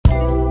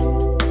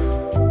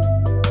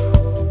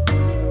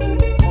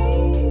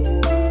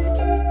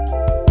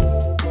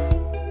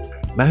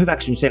Mä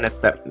hyväksyn sen,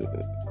 että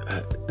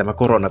tämä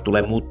korona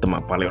tulee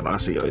muuttamaan paljon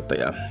asioita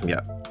ja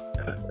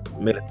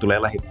meille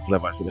tulee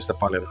lähitulevaisuudesta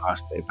paljon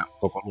haasteita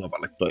koko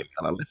luovalle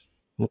toimialalle.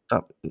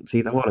 Mutta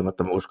siitä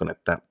huolimatta mä uskon,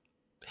 että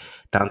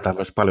tämä antaa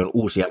myös paljon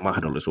uusia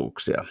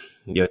mahdollisuuksia,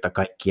 joita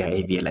kaikkia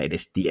ei vielä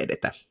edes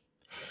tiedetä.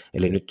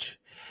 Eli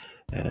nyt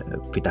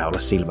pitää olla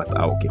silmät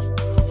auki.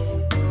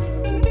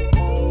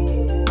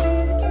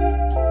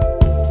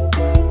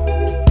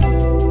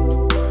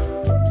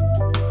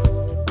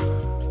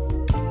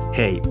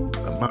 Hei,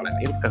 mä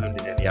olen Ilkka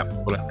Hynninen ja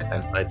olen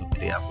vetänyt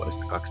Aitomediaa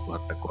vuodesta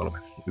 2003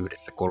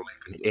 yhdessä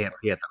kollegani Eero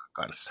Hietalan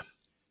kanssa.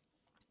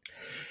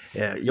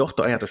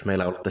 Johtoajatus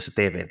meillä on ollut tässä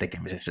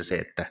TV-tekemisessä se,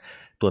 että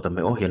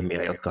tuotamme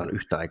ohjelmia, jotka on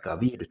yhtä aikaa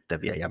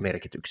viihdyttäviä ja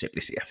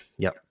merkityksellisiä.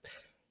 Ja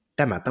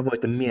tämä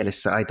tavoite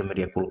mielessä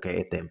Aitomedia kulkee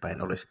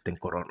eteenpäin, oli sitten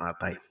koronaa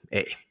tai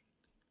ei.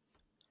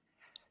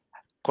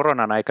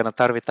 Koronan aikana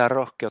tarvitaan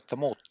rohkeutta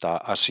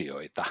muuttaa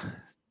asioita.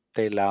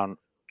 Teillä on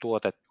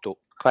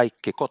tuotettu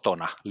Kaikki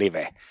kotona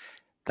live.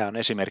 Tämä on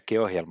esimerkki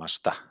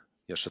ohjelmasta,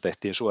 jossa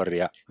tehtiin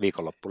suoria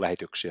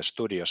viikonloppulähetyksiä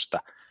studiosta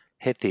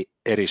heti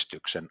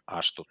eristyksen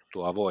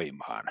astuttua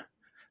voimaan.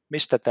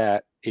 Mistä tämä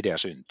idea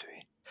syntyi?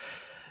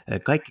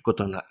 Kaikki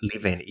kotona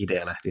liven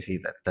idea lähti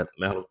siitä, että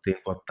me haluttiin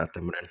tuottaa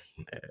tämmöinen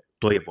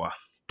toivoa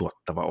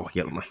tuottava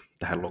ohjelma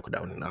tähän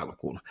lockdownin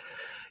alkuun,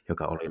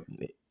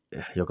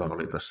 joka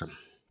oli tuossa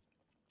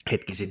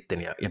hetki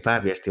sitten. Ja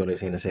pääviesti oli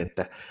siinä se,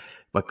 että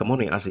vaikka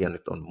moni asia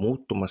nyt on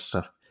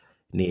muuttumassa,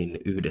 niin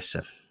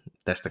yhdessä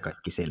tästä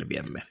kaikki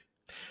selviämme.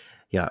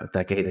 Ja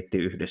tämä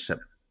kehitettiin yhdessä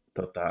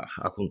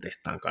Akun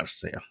tehtaan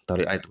kanssa, ja tämä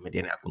oli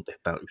Aitomedian ja Akun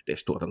tehtaan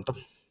yhteistuotanto.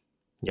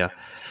 Ja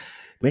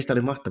meistä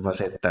oli mahtavaa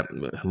se, että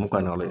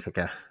mukana oli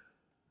sekä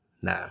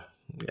nämä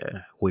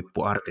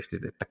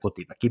huippuartistit että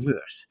kotiväki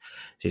myös.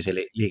 Siis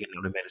eli liikenne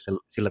oli meille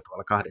sillä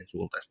tavalla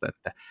kahdensuuntaista,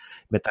 että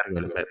me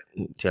tarjoilimme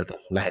sieltä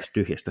lähes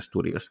tyhjästä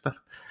studiosta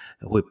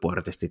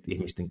huippuartistit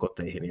ihmisten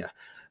koteihin ja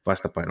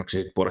vastapainoksi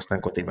sitten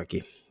puolestaan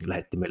kotiväki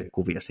lähetti meille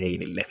kuvia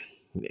seinille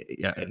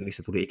ja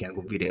niistä tuli ikään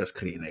kuin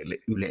videoskriineille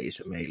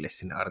yleisö meille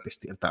sinne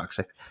artistien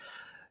taakse.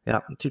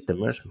 Ja sitten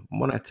myös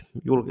monet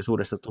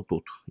julkisuudesta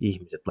tutut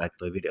ihmiset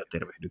laittoi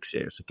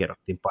videotervehdyksiä, joissa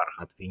kerrottiin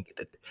parhaat vinkit,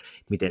 että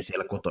miten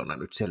siellä kotona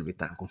nyt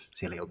selvitään, kun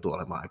siellä joutuu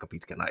olemaan aika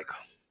pitkän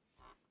aikaa.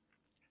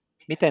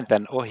 Miten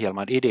tämän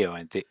ohjelman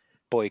ideointi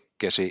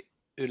poikkesi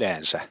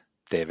yleensä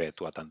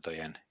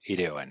TV-tuotantojen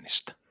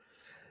ideoinnista?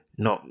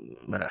 No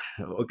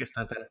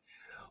oikeastaan tämän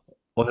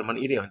ohjelman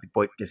ideointi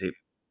poikkesi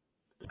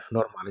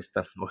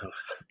normaalista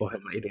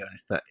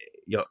ohjelmaideoinnista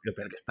jo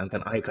pelkästään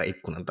tämän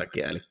aikaikkunan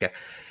takia. Eli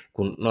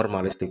kun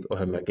normaalisti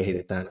ohjelmia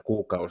kehitetään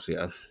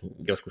kuukausia,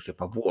 joskus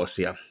jopa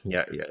vuosia,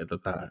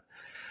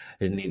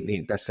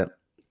 niin tässä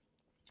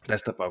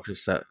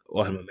tapauksessa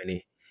ohjelma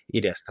meni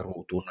ideasta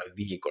ruutuun noin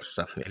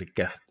viikossa. Eli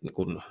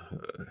kun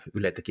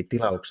Yle teki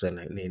tilauksen,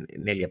 niin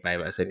 4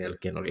 päivää sen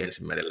jälkeen oli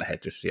ensimmäinen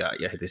lähetys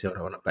ja heti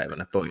seuraavana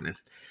päivänä toinen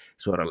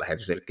suora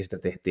lähetys. Eli sitä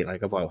tehtiin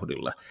aika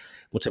vauhdilla.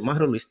 Mutta se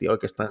mahdollisti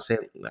oikeastaan se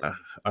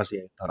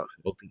asia, jota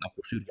oltiin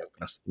Aku Syrjän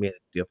kanssa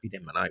mietitty jo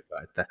pidemmän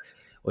aikaa, että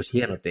olisi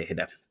hieno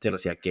tehdä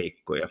sellaisia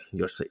keikkoja,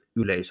 joissa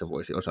yleisö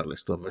voisi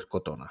osallistua myös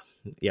kotona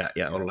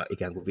ja olla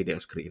ikään kuin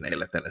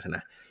videoskriineillä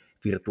tällaisena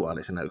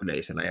virtuaalisena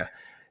yleisönä. Ja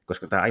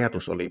koska tämä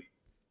ajatus oli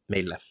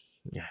meillä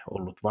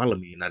ollut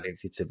valmiina, niin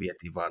sitten se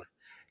vietiin vaan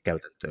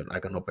käytäntöön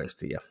aika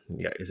nopeasti ja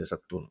se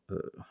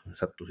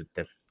sattui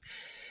sitten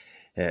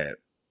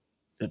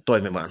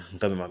toimimaan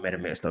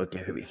meidän mielestä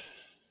oikein hyvin.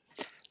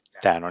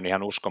 Tämähän on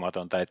ihan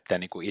uskomatonta, että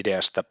niin kuin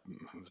ideasta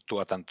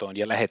tuotantoon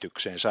ja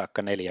lähetykseen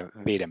saakka 4-5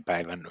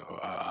 päivän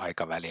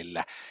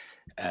aikavälillä.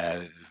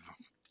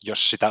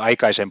 Jos sitä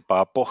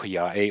aikaisempaa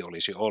pohjaa ei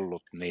olisi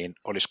ollut, niin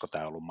olisiko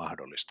tämä ollut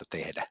mahdollista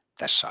tehdä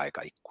tässä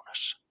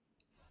aikaikkunassa?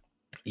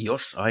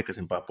 Jos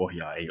aikaisempaa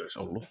pohjaa ei olisi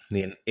ollut,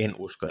 niin en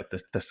usko, että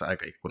tässä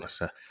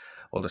aikaikkunassa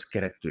oltaisiin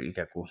keretty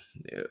ikään kuin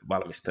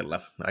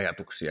valmistella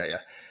ajatuksia ja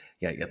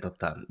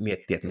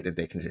miettiä, että miten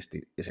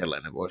teknisesti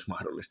sellainen voisi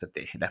mahdollista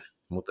tehdä.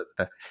 Mutta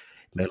että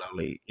meillä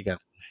oli ikään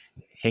kuin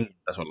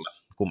henkitasolla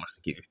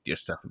kummassakin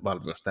yhtiössä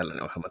valmius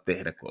tällainen ohjelma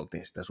tehdä, kun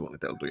oltiin sitä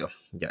suunniteltu jo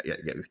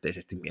ja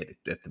yhteisesti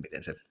mietitty, että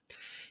miten se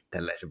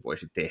tällaisen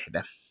voisi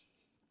tehdä.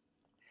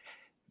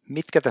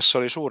 Mitkä tässä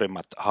oli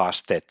suurimmat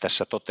haasteet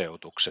tässä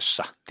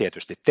toteutuksessa?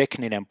 Tietysti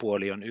tekninen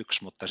puoli on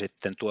yksi, mutta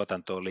sitten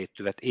tuotantoon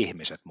liittyvät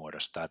ihmiset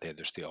muodostaa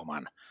tietysti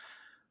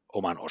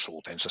oman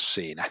osuutensa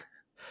siinä.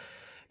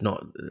 No,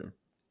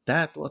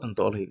 tämä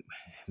tuotanto oli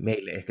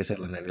meille ehkä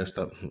sellainen,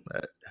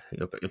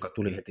 joka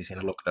tuli heti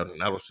siinä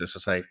lockdownin alussa, jossa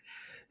sai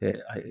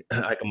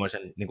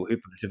aikamoisen niin kuin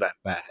hypyn syvään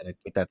päähän,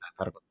 että mitä tämä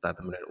tarkoittaa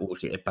tämmöinen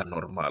uusi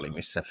epänormaali,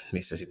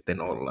 missä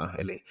sitten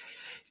ollaan. Eli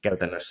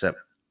käytännössä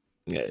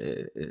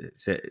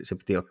se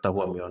piti ottaa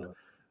huomioon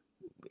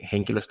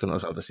henkilöstön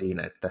osalta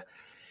siinä, että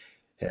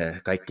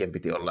kaikkien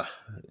piti olla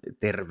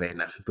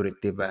terveenä.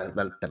 Pyrittiin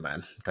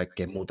välttämään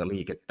kaikkea muuta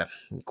liikettä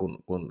kuin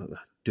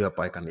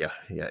työpaikan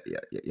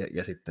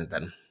ja sitten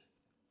tämän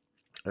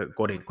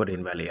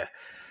kodin väliä.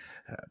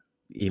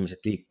 Ihmiset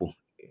liikku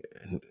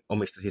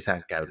omista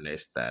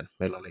sisäänkäynneistään.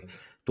 Meillä oli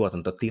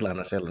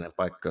tuotantotilana sellainen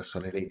paikka, jossa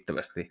oli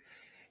riittävästi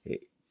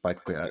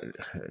paikkoja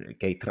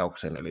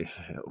keitraukseen, eli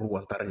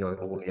ruoan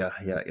tarjoiluun ja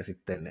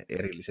sitten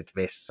erilliset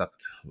vessat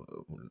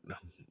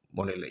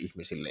monille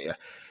ihmisille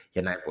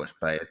ja näin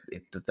poispäin.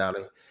 Että tämä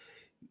oli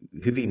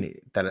hyvin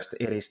tällaista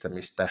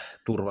eristämistä,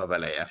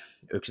 turvavälejä,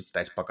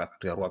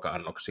 yksittäispakattuja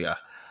ruoka-annoksia,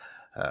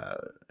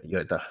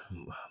 joita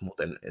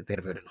muuten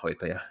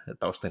terveydenhoitaja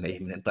taustainen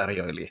ihminen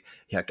tarjoili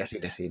ja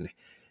käsidesiin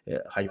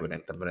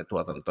hajuinen tämmöinen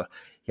tuotanto.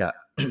 Ja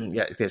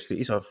tietysti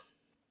iso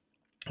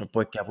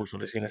poikkeavuus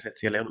oli siinä se, että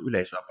siellä ei ollut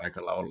yleisöä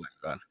paikalla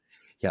ollenkaan.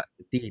 Ja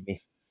tiimi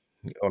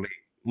oli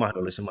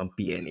mahdollisimman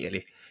pieni,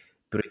 eli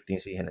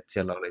pyrittiin siihen, että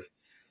siellä oli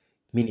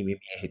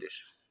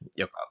minimimiehitys,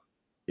 ja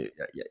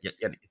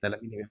tällä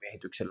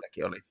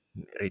minimimiehitykselläkin oli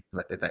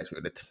riittävät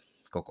etäisyydet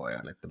koko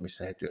ajan, että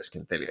missä he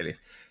työskentelivät. Eli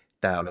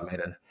tämä oli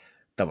meidän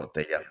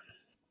tavoite,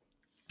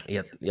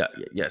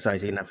 ja sai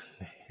siinä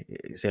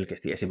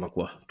selkeästi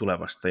esimakua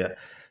tulevasta. Ja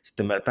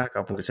sitten meillä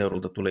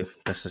pääkaupunkiseudulta tuli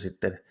tässä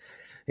sitten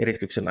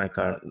eristyksen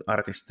aikaan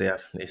artisteja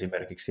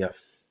esimerkiksi ja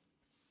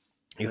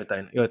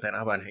joitain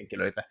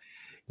avainhenkilöitä,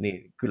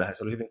 niin kyllähän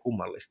se oli hyvin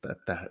kummallista,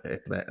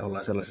 että me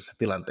ollaan sellaisessa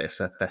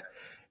tilanteessa, että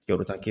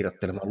joudutaan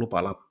kirjoittelemaan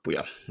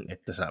lupalappuja,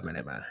 että saa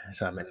mennä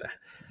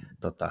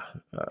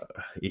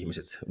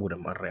ihmiset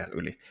Uudenmaan rajan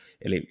yli.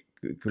 Eli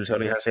kyllä se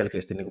oli ihan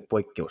selkeästi niin kuin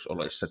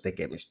poikkeusoloissa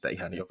tekemistä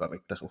ihan joka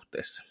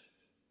mittasuhteessa.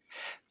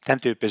 Tämän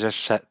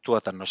tyyppisessä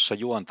tuotannossa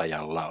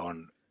juontajalla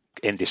on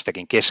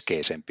entistäkin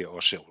keskeisempi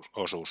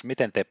osuus.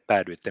 Miten te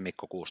päädyitte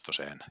Mikko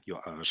Kuustoseen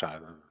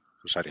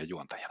sarjan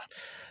juontajana?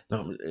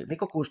 No,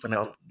 Mikko Kuustonen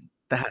on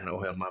tähän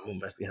ohjelmaan mun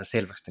mielestä ihan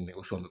selvästi niin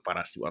kuin Suomen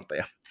paras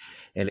juontaja.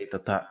 Eli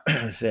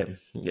se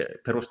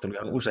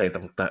perusteluja on useita,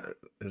 mutta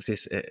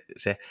siis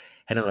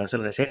hänellä on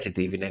sellainen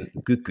sensitiivinen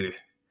kyky,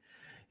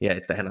 ja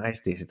että hän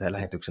aistii sitä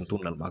lähetyksen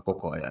tunnelmaa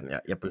koko ajan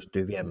ja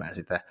pystyy viemään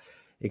sitä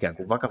ikään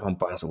kuin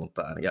vakavampaan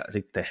suuntaan ja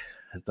sitten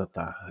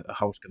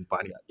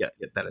hauskempaan ja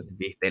tällaisen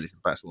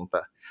viihteellisempään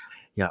suuntaan.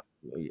 Ja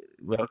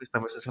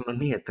oikeastaan voisi sanoa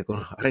niin, että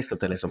kun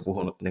Aristoteles on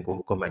puhunut niin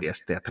kuin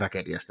komediasta ja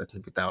tragediasta, että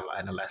ne pitää olla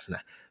aina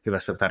läsnä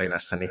hyvässä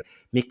tarinassa, niin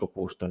Mikko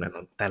Kuustonen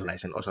on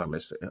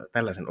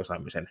tällaisen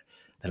osaamisen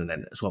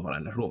tällainen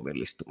suomalainen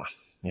ruumiillistuma.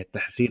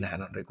 Että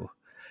siinähän on niin kuin,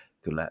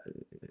 kyllä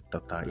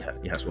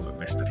ihan Suomen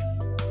mestari.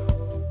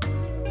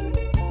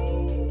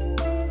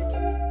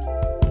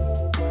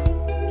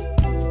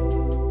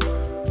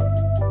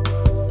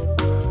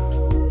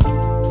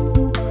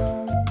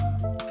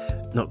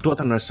 No,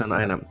 tuotannoissa on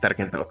aina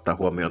tärkeintä ottaa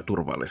huomioon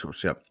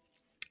turvallisuus, ja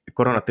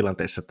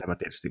koronatilanteessa tämä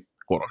tietysti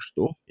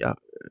korostuu, ja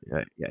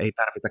ei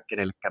tarvita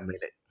kenellekään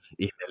meille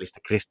ihmeellistä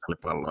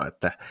kristallipalloa,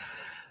 että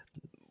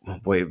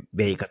voi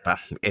veikata,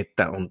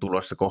 että on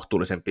tulossa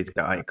kohtuullisen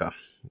pitkä aika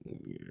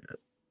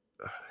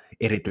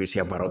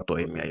erityisiä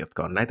varotoimia,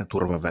 jotka on näitä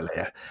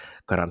turvavälejä,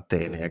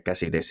 karanteeneja,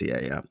 käsidesiä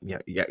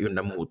ja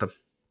ynnä muuta.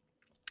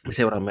 Me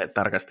seuraamme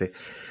tarkasti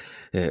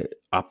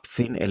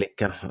APFin, eli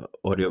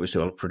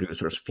Audiovisual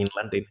Producers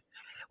Finlandin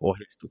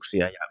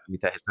ohjeistuksia ja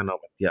mitä he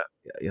sanovat, ja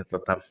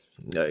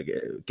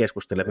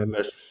keskustelemme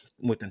myös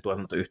muiden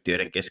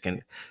tuotantoyhtiöiden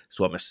kesken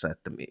Suomessa,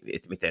 että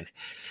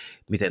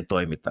miten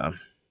toimitaan.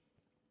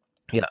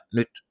 Ja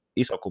nyt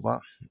iso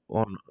kuva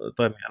on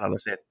toimialalla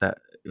se, että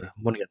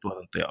monia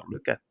tuotantoja on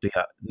lykätty,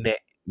 ja ne,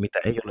 mitä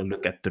ei ole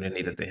lykätty, niin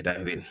niitä tehdään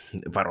hyvin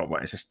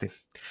varovaisesti.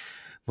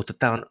 Mutta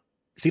tämä on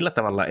sillä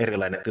tavalla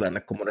erilainen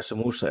tilanne kuin monessa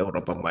muussa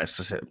Euroopan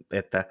maissa,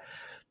 että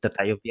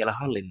tätä ei ole vielä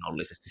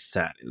hallinnollisesti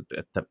säädelty,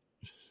 että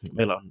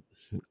meillä on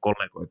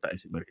kollegoita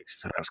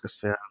esimerkiksi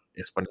Ranskassa ja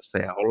Espanjassa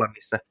ja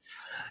Hollannissa,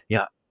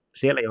 ja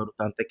siellä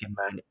joudutaan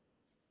tekemään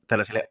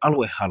tällaisille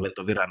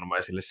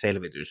aluehallintoviranomaisille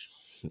selvitys,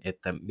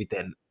 että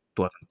miten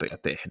tuotantoja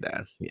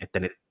tehdään, että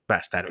ne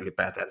päästään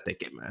ylipäätään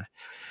tekemään.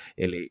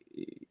 Eli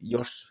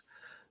jos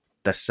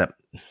tässä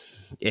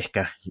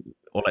ehkä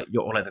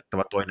jo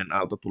oletettava toinen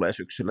aalto tulee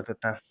syksyllä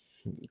tätä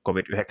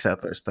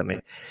COVID-19,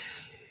 niin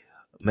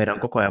meidän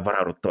on koko ajan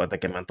varauduttava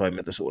tekemään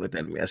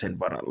toimintasuunnitelmia sen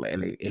varalle.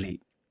 Eli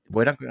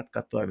voidaanko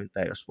jatkaa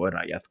toimintaa, jos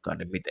voidaan jatkaa,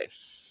 niin miten?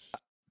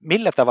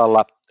 Millä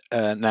tavalla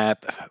nämä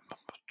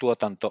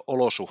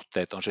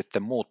tuotanto-olosuhteet on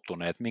sitten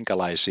muuttuneet?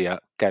 Minkälaisia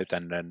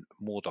käytännön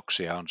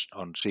muutoksia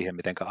on siihen,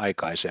 miten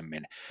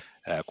aikaisemmin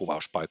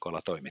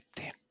kuvauspaikoilla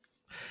toimittiin?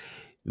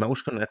 Mä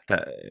uskon, että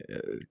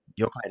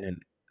jokainen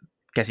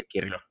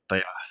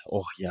käsikirjoittaja,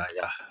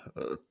 ohjaaja,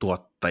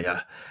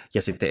 tuottaja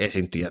ja sitten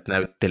esiintyjät,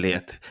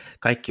 näyttelijät,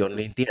 kaikki on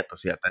niin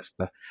tietoisia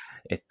tästä,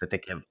 että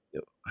tekee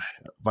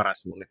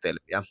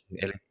varasuunnitelmia.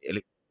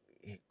 Eli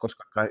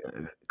koska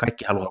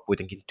kaikki haluaa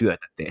kuitenkin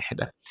työtä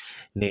tehdä,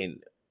 niin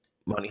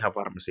mä oon ihan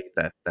varma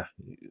siitä, että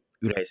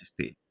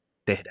yleisesti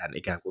tehdään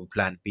ikään kuin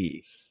plan B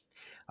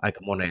aika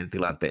moneen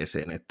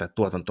tilanteeseen, että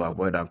tuotantoa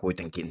voidaan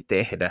kuitenkin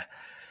tehdä,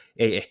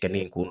 ei ehkä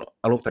niin kuin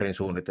alun perin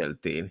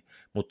suunniteltiin,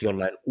 mutta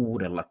jollain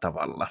uudella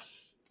tavalla,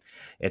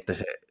 että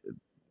se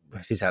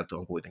sisältö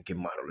on kuitenkin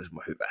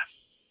mahdollisimman hyvä.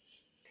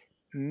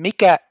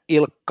 Mikä,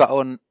 Ilkka,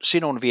 on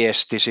sinun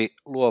viestisi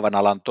luovan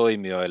alan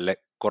toimijoille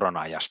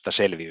korona-ajasta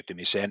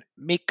selviytymiseen.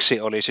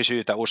 Miksi olisi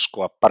syytä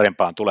uskoa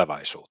parempaan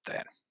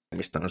tulevaisuuteen?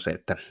 Mistä on se,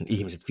 että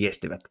ihmiset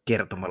viestivät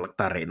kertomalla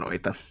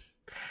tarinoita.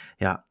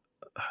 Ja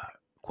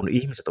kun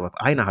ihmiset ovat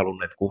aina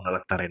halunneet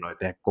kuunnella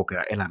tarinoita ja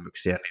kokea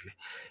elämyksiä, niin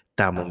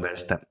tämä on mun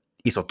mielestä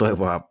iso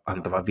toivoa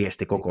antava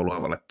viesti koko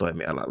luovalle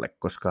toimialalle,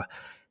 koska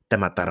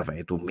tämä tarve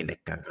ei tule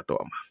minnekään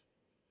katoamaan.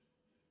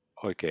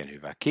 Oikein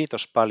hyvä.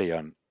 Kiitos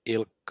paljon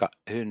Ilkka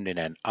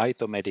Hynninen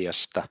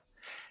Aitomediasta.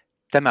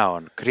 Tämä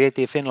on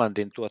Creative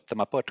Finlandin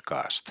tuottama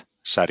podcast.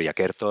 Sarja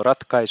kertoo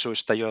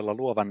ratkaisuista, joilla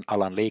luovan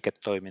alan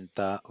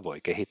liiketoimintaa voi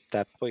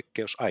kehittää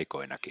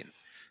poikkeusaikoinakin.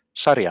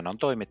 Sarjan on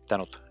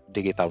toimittanut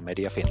Digital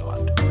Media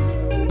Finland.